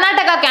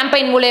கர்நாடகா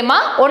கேம்பெயின் மூலமா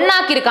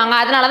ஒன்னாக்கி இருக்காங்க,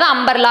 அதனாலதான்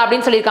அம்பர்லா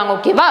அப்படின்னு சொல்லியிருக்காங்க.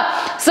 ஓகேவா?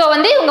 ஸோ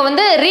வந்து இவங்க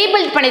வந்து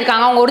ரீபில்ட்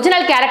பண்ணிருக்காங்க, அவங்க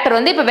ஒரிஜினல் கேரக்டர்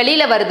வந்து இப்ப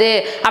வெளியில வருது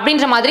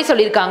அப்படின்ற மாதிரி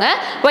சொல்லியிருக்காங்க.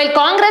 While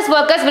Congress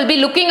workers will be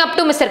looking up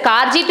to Mr.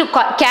 Karji to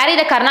carry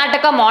the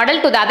Karnataka model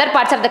to the other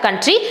parts of the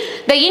country,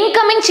 the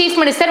incoming chief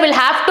minister will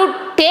have to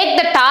take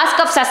the task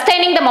of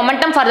sustaining the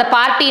momentum for the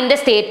party in the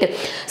state.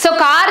 So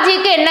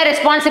கார்ஜிக்கு என்ன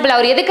responsible?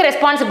 அவர் எதுக்கு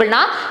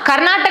ரெஸ்பான்சிபிள்னா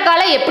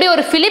கர்நாடகால எப்படி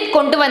ஒரு Philip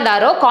கொண்டு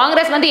வந்தாரோ,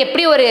 காங்கிரஸ் வந்து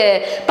எப்படி ஒரு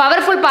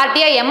பவர்ஃபுல்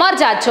பார்ட்டியா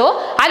எமர்ஜ் ஆச்சோ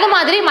அது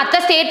மாதிரி மற்ற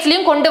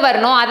ஸ்டேட்ஸ்லயும் கொண்டு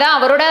வரணும், அதான்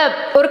அவரோட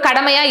ஒரு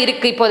கடமையா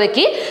இருக்கு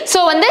இப்போதைக்கு. ஸோ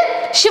வந்து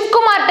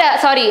சிவ்குமார்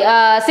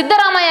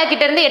சித்தராமையா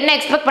கிட்ட இருந்து என்ன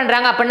எக்ஸ்பெக்ட்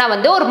பண்றாங்க அப்படின்னா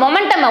வந்து ஒரு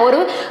மொமெண்டம், ஒரு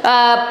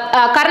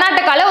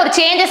கர்நாடகால ஒரு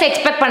சேஞ்சஸ்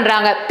எக்ஸ்பெக்ட்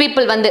பண்றாங்க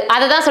பீப்புள் வந்து,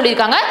 அதை தான்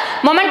சொல்லியிருக்காங்க.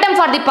 மொமெண்டம்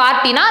ஃபார் தி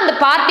பார்ட்டினா அந்த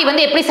பார்ட்டி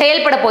வந்து எப்படி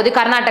செயல்பட போகுது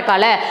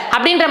கர்நாடகால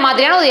அப்படின்ற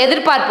மாதிரியான ஒரு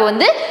எதிர்பார்ப்பு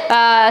வந்து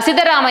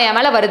சித்தராமையா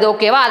மேல வருது.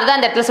 ஓகேவா? அதுதான்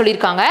இந்த இடத்துல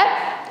சொல்லியிருக்காங்க.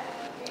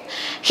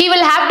 He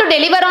will have to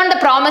deliver on the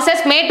promises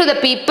made to the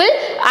people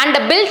and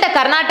build a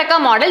Karnataka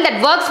model that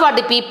works for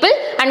the people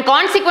and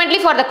consequently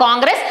for the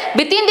Congress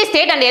within the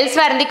state and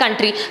elsewhere in the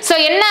country. So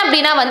என்ன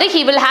அப்படினா வந்து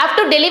he will have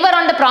to deliver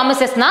on the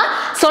promises னா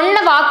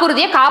சொன்ன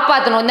வாக்குறுதியை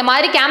காப்பாத்தணும். இந்த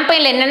மாதிரி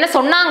கேம்பெயின்ல என்னென்ன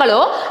சொன்னாங்களோ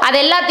அது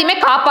எல்லாத்தையுமே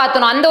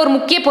காப்பாத்தணும். அந்த ஒரு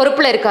முக்கிய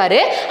பொறுப்புல இருக்காரு.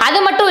 அது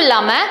மட்டும்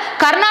இல்லாம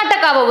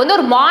கர்நாடகாவை வந்து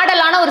ஒரு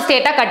மாடலான ஒரு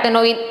ஸ்டேட்டா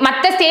கட்டணும்.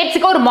 மற்ற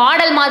ஸ்டேட்ஸ்க்கு ஒரு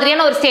மாடல்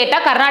மாதிரியான ஒரு ஸ்டேட்டா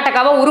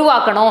கர்நாடகாவை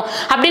உருவாக்கணும்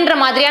அப்படின்ற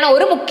மாதிரியான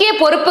ஒரு முக்கிய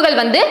பொறுப்புகள்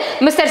வந்து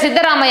மிஸ்டர்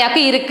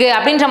சித்தராமையாக்கு இருக்கு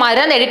அப்படின்ற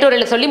மாதிரி அந்த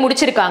எடிட்டோரியல்ல சொல்லி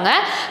முடிச்சிருக்காங்க.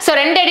 சோ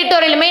ரெண்டு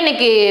எடிட்டோரியலுமே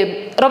இன்னைக்கு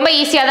ரொம்ப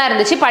ஈஸியா தான்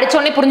இருந்துச்சு. படிச்ச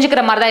உடனே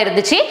புரிஞ்சுக்கிற மாதிரி தான்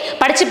இருந்துச்சு.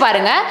 படிச்சு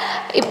பாருங்க.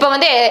 இப்போ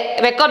வந்து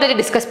வெக்காபுலரி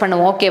டிஸ்கஸ்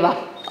பண்ணுவோம். ஓகேவா?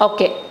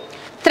 ஓகே.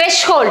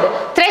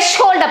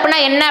 threshold அப்படினா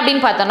என்ன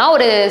அப்படினு பார்த்தோம்னா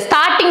ஒரு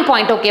ஸ்டார்டிங்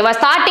பாயிண்ட். ஓகேவா?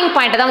 ஸ்டார்டிங்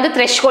பாயிண்ட் தான் வந்து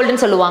threshold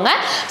னு சொல்லுவாங்க.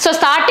 சோ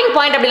ஸ்டார்டிங்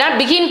பாயிண்ட் அப்படினா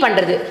begin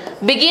பண்றது.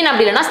 begin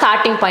அப்படினா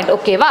ஸ்டார்டிங் பாயிண்ட்.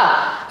 ஓகேவா?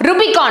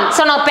 ரூபிகான்.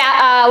 சோ நான்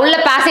உள்ள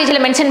பேசேஜ்ல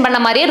மென்ஷன் பண்ண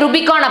மாதிரி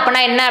ரூபிகான்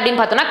அப்படினா என்ன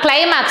அப்படினு பார்த்தோம்னா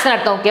கிளைமாக்ஸ் னு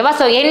அர்த்தம். ஓகேவா?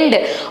 சோ எண்ட்,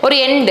 ஒரு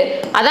எண்ட்,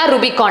 அதான்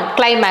Rubicon,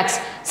 climax.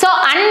 So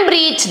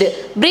unbreached,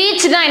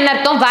 breach னா என்ன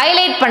அர்த்தம்?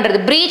 violate பண்றது.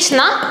 breach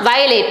னா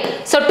violate.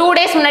 So 2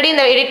 days முன்னாடி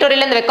இந்த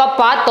எடிட்டோரியல்ல இந்த வெக்கப்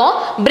பார்த்தோம்.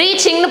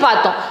 breaching னு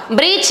பார்த்தோம்.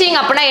 breaching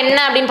அப்படினா என்ன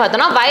அப்படினு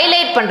பார்த்தோம்னா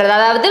violate பண்றது,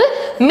 அதாவது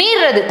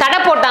மீறது. தடை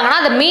போட்டாங்கன்னா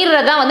அது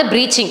மீறது தான் வந்து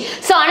breaching.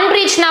 So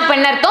unbreached னா அப்ப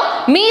என்ன அர்த்தம்?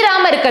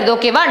 மீறாம இருக்குது.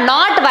 ஓகேவா?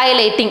 not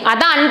violating,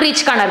 அதான்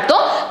unbreached கான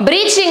அர்த்தம்.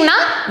 breaching னா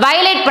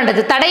violate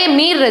பண்றது, தடையை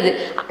மீறது.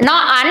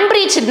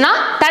 unbreached னா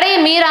தடையை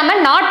மீறாம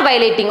not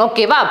violating.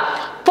 ஓகேவா?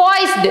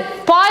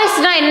 poised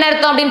னா என்ன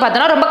அர்த்தம் அப்படினு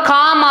பார்த்தோம்னா ரொம்ப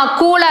காமா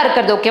கூலா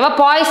இருக்குது. ஓகேவா?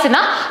 poised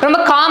னா ரொம்ப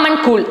calm and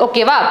cool.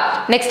 ஓகேவா?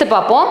 நெக்ஸ்ட்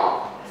பாப்போம்.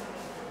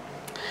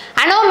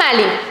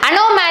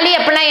 anomaly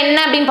அப்படினா என்ன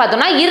அப்படினு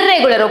பார்த்தோம்னா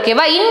irregular.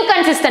 ஓகேவா?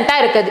 inconsistent-ஆ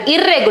இருக்குது.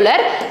 irregular,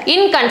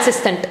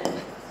 inconsistent.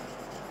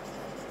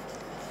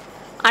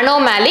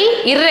 anomaly,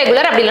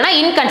 irregular அப்படி இல்லனா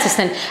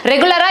inconsistent.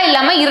 ரெகுலரா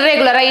இல்லாம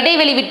irregular,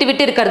 இடைவெளி விட்டு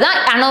விட்டு இருக்குது தான்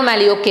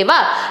anomaly. ஓகேவா?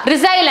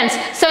 resilience.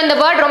 சோ இந்த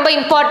வேர்ட் ரொம்ப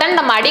இம்பார்ட்டன்ட்.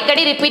 நம்ம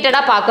அடிக்கடி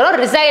ரிப்பீட்டடா பார்க்கறோம்.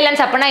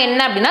 resilience அப்படினா என்ன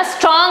அப்படினா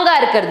ஸ்ட்ராங்கா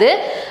இருக்குது.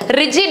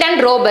 rigid and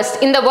robust.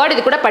 இந்த வேர்ட்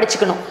இது கூட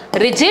படிச்சுக்கணும்.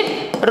 rigid,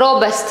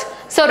 robust.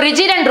 So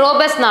rigid and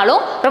robust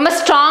நாலும் ரொம்ப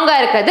ஸ்ட்ராங்கா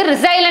இருக்குது.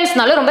 resilience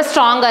நாலும் ரொம்ப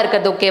ஸ்ட்ராங்கா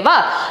இருக்குது. ஓகேவா?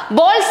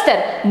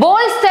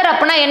 bolster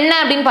அப்படினா என்ன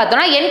அப்படினு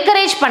பார்த்தோம்னா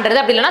encourage பண்றது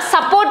அப்படி இல்லனா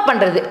சப்போர்ட்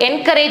பண்றது.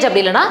 encourage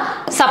அப்படி இல்லனா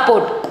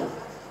சப்போர்ட்.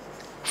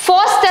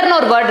 foster னு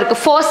ஒரு வேர்ட்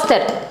இருக்கு.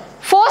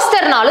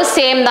 foster நாலும்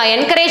சேம் தான்.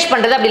 என்கரேஜ்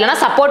பண்றது அப்படி இல்லனா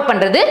சப்போர்ட்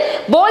பண்றது.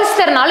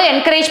 bolster நாலும்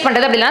என்கரேஜ்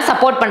பண்றது அப்படி இல்லனா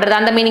சப்போர்ட் பண்றது,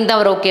 அந்த மீனிங் தான்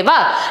வரும். ஓகேவா?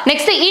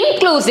 Next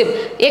inclusive.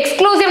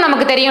 எக்ஸ்க்ளூசிவ்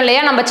நமக்கு தெரியும்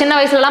இல்லையா? நம்ம சின்ன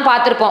வயசுல எல்லாம்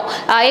பார்த்திருப்போம்.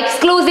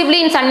 எக்ஸ்க்ளூசிவ்லி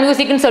இன் சன்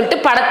மியூசிக்னு சொல்லிட்டு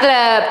படத்துல,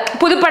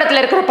 புது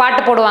படத்துல இருக்கிற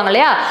பாட்டு போடுவாங்க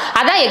இல்லையா?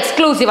 அதான்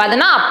எக்ஸ்க்ளூசிவ்.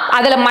 அதுனா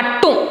அதுல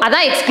மட்டும்,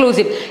 அதான்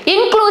எக்ஸ்க்ளூசிவ்.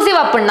 இன்க்ளூசிவ்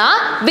அப்படினா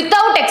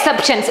வித்தவுட்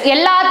எக்ஸெப்ஷன்ஸ்,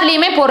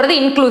 எல்லாத்துலயுமே போடுறது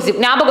இன்க்ளூசிவ்.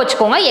 ஞாபகம்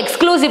வச்சுக்கோங்க.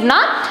 எக்ஸ்க்ளூசிவ்னா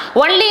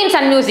only in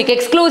Sun music,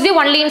 exclusive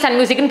only in Sun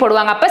மியூசிக்னு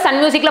போடுவாங்க. அப்ப சன்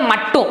மியூசிக்ல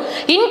மட்டும்.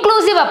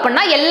 இன்க்ளூசிவ்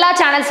அப்படினா எல்லா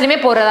சேனல்ஸ்லயுமே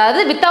போறது,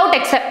 அதாவது வித்தவுட்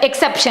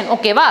எக்ஸெப்ஷன்.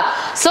 ஓகேவா?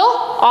 சோ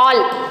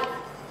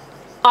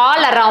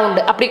all around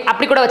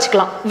அப்படி கூட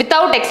வச்சுக்கலாம்.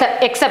 without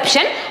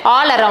exception,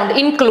 all around,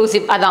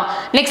 inclusive. அதான்.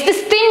 நெக்ஸ்ட்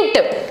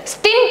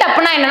stint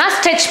அப்படினா என்னன்னா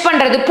ஸ்ட்ரெச்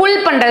பண்றது, புல்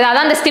பண்றது,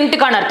 அதான் அந்த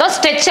ஸ்டின்ட்கான அர்த்தம்.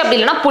 ஸ்ட்ரெச் அப்படி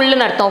இல்லனா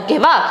புல்லுன்னு அர்த்தம்.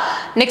 ஓகேவா?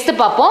 நெக்ஸ்ட்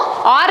பாப்போம்.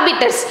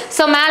 ஆர்பிட்டர்ஸ்.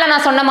 சோ மேல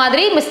நான் சொன்ன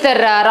மாதிரி மிஸ்டர்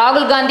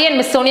ராகுல் காந்தி அண்ட்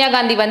மிஸ் சோனியா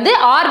காந்தி வந்து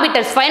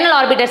ஆர்பிட்டர்ஸ், ஃபைனல்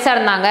ஆர்பிட்டர்ஸா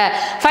இருந்தாங்க.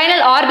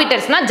 ஃபைனல்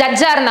ஆர்பிட்டர்ஸ்னா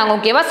ஜட்ஜா இருந்தாங்க.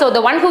 ஓகேவா? So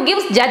the one who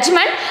gives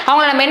judgment,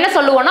 அவங்க நம்ம என்ன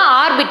சொல்லுவோம்னா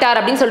ஆர்பிட்டர்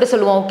அப்படினு சொல்லிட்டு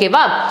சொல்லுவோம்.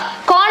 ஓகேவா?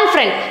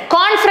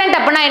 கான்ஃபரண்ட்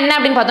அப்படினா என்ன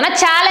அப்படினு பார்த்தோம்னா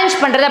சேலஞ்ச்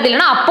பண்றது அப்படி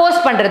இல்லனா அப்போஸ்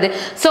பண்றது.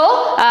 So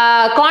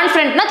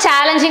கான்ஃபரண்ட்னா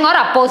challenging R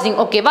opposing.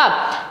 ஓகேவா?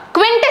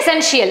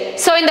 quintessential.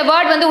 சோ இந்த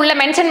வேர்ட் வந்து உள்ள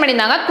மென்ஷன்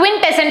பண்ணிருந்தாங்க.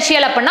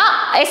 quintessential அப்படினா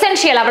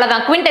எசென்ஷியல்,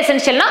 அவ்வளவுதான்.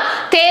 quintessentialனா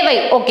தேவை.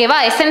 ஓகேவா?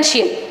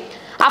 எசென்ஷியல்.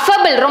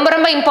 affable ரொம்ப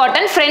ரொம்ப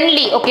இம்பார்ட்டன்ட்.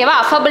 friendly. ஓகேவா?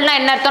 affableனா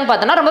என்ன அர்த்தம்னு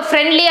பார்த்தோம்னா ரொம்ப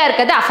ஃப்ரெண்ட்லியா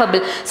இருக்குது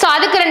affable. சோ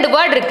அதுக்கு ரெண்டு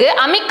வேர்ட் இருக்கு.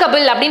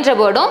 amicable அப்படின்ற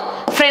வேர்டும்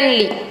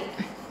friendly.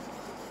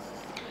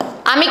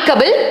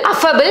 amicable,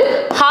 affable,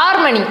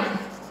 harmony.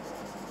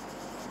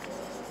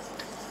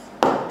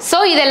 So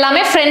இது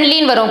எல்லாமே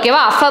ஃப்ரெண்ட்லின்னு வரும்.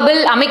 ஓகேவா? affable,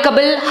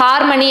 amicable,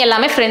 harmony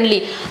எல்லாமே ஃப்ரெண்ட்லி.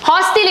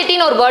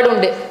 hostilityன்னு ஒரு வேர்ட்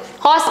உண்டு.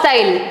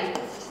 hostile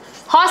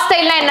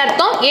என்ன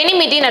அர்த்தம்?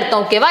 எனிமிட்டின்னு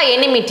அர்த்தம். ஓகேவா?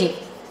 enmity.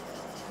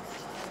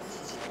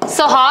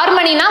 சோ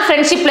ஹார்மனினா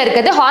ஃப்ரெண்ட்ஷிப்ல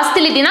இருக்குது,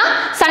 ஹாஸ்டிலிட்டினா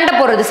சண்டை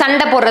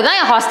போடுறது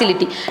தான்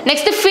ஹாஸ்டிலிட்டி.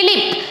 நெக்ஸ்ட்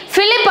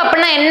பிலிப்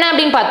அப்படினா என்ன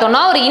அப்படினு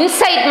பார்த்தோம்னா ஒரு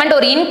இன்சைட்மென்ட்,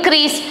 ஒரு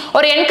இன்க்ரீஸ்,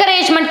 ஒரு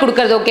என்கரேஜ்மென்ட்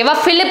கொடுக்கிறது. ஓகேவா?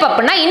 பிலிப்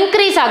அப்படினா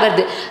இன்க்ரீஸ்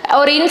ஆகிறது,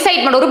 ஒரு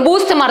இன்சைட்மென்ட், ஒரு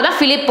பூஸ்ட் மாதிரி தான்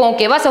பிலிப்.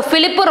 ஓகேவா? சோ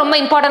பிலிப் ரொம்ப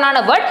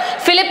இம்பார்ட்டன்டான வேர்ட்.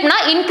 பிலிப்னா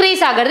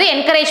இன்க்ரீஸ் ஆகிறது,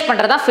 என்கரேஜ்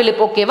பண்றதா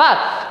பிலிப். ஓகேவா?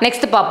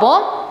 நெக்ஸ்ட்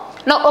பாப்போம்.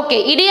 ஓகே,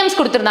 idioms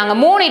கொடுத்திருந்தாங்க.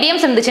 3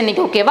 idioms இருந்துச்சு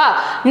இன்னைக்கு. ஓகேவா?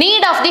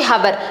 நீட் ஆஃப் தி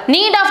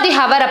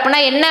ஹவர் அப்படினா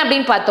என்ன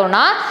அப்படினு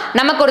பார்த்தோம்னா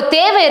நமக்கு ஒரு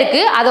தேவை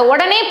இருக்கு, அதை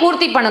உடனே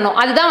பூர்த்தி பண்ணணும்,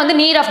 அதுதான் வந்து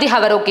நீட் ஆஃப் தி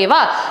ஹவர்.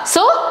 ஓகேவா?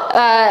 சோ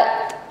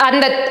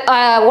அந்த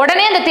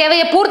உடனே அந்த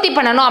தேவையை பூர்த்தி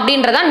பண்ணணும்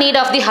அப்படின்றதா நீட்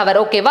ஆஃப் தி ஹவர்.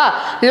 ஓகேவா?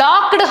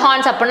 லாக்டு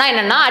ஹார்ன்ஸ் அப்படினா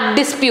என்னன்னா அட்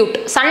டிஸ்பியூட்,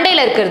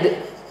 சண்டையில இருக்கிறது.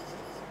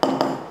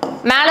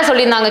 மேல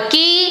சொல்லியிருந்தாங்க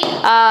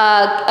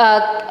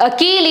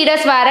key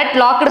leaders where at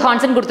logged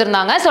horns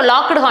கொடுத்திருந்தாங்க. So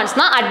logged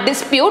ஹார்ன்ஸ்னா at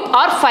dispute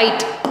or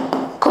fight,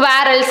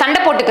 quarrel, சண்டை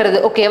போட்டுக்கிறது.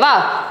 ஓகேவா?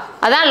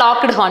 அதான்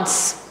logged horns.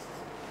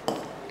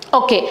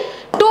 Okay,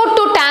 2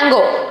 to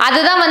tango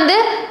அதுதான் வந்து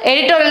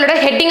எடிட்டோரியலோட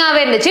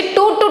ஹெட்டிங்காவே இருந்துச்சு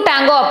 2 to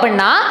tango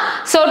அப்படின்னா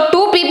so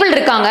 2 people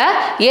இருக்காங்க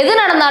எது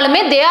நடந்தாலுமே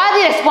they are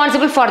the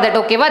responsible for that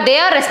ஓகேவா they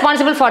are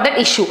responsible for that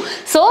issue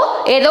so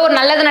ஏதோ ஒரு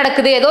நல்லது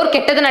நடக்குது ஏதோ ஒரு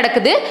கெட்டது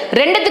நடக்குது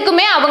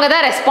ரெண்டுத்துக்குமே அவங்க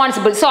தான்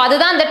ரெஸ்பான்சிபிள் so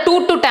அதுதான் அந்த 2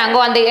 to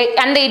tango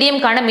அந்த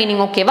இடியம்கான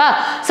மீனிங் ஓகேவா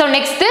so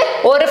next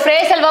ஒரு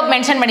phrasal verb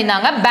மென்ஷன்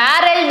பண்ணிருந்தாங்க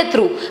barreled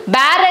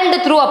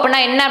through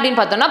அப்படினா என்ன அப்படினு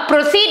பார்த்தோம்னா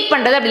proceed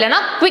பண்றது அப்படி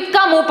இல்லனா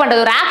குயிக்கா மூவ்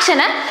பண்றது ஒரு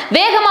ஆக்ஷனை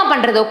வேகமா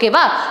பண்றது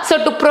ஓகேவா so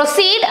to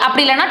proceed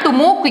அப்படி இல்லனா to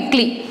move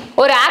quickly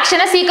ஒரு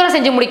ஆக்ஷனை சீக்கிரம்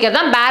செஞ்சு முடிக்கிறது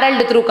தான்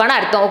barreled through கான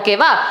அர்த்தம்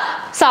ஓகேவா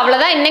சோ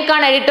அவ்வளவுதான்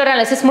இன்னைக்கான எடிட்டோரியல்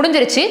அனாலிசிஸ்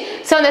முடிஞ்சிருச்சு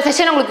சோ இந்த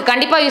செஷன் உங்களுக்கு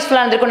கண்டிப்பா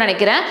யூஸ்ஃபுல்லா இருந்திருக்கும்னு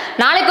நினைக்கிறேன்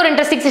நாளைக்கு ஒரு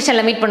இன்ட்ரஸ்டிங்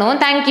செஷன்ல மீட்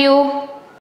பண்ணுவோம் Thank you